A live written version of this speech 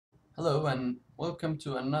Hello and welcome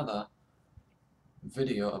to another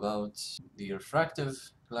video about the refractive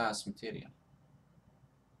glass material.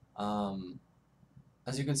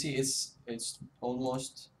 As you can see, it's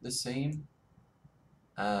almost the same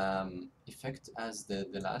effect as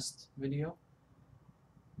the last video,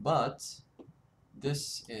 but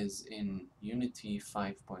this is in Unity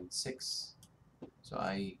 5.6. So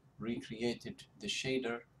I recreated the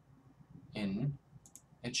shader in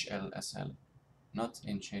hlsl, not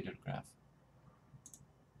in shader graph.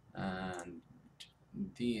 And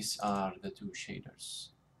these are the two shaders.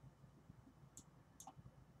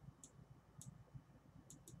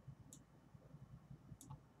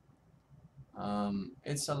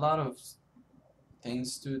 It's a lot of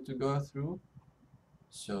things to go through,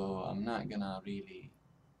 so I'm not gonna really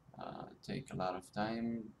take a lot of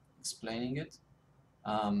time explaining it.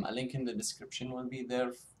 A link in the description will be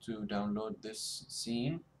there to download this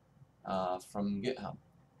scene from Github.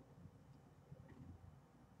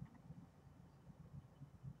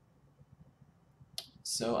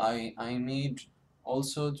 So I made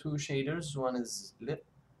also two shaders. One is lit,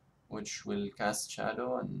 which will cast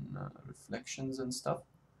shadow and reflections and stuff,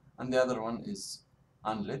 and the other one is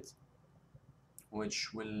unlit,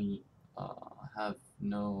 which will have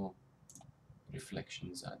no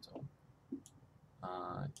reflections at all.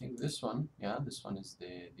 I think this one, yeah, this one is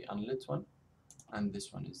the unlit one, and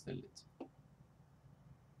this one is the lit.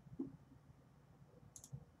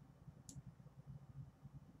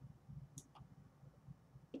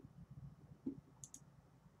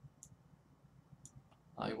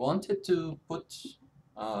 I wanted to put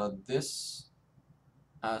this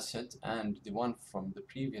asset and the one from the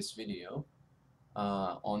previous video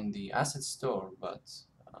on the asset store, but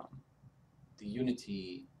the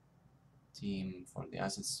Unity team for the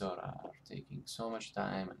asset store are taking so much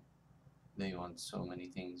time, and they want so many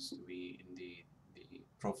things to be in the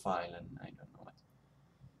profile, and I don't know what.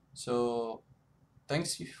 So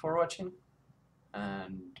thanks for watching,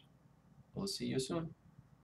 and we'll see you soon.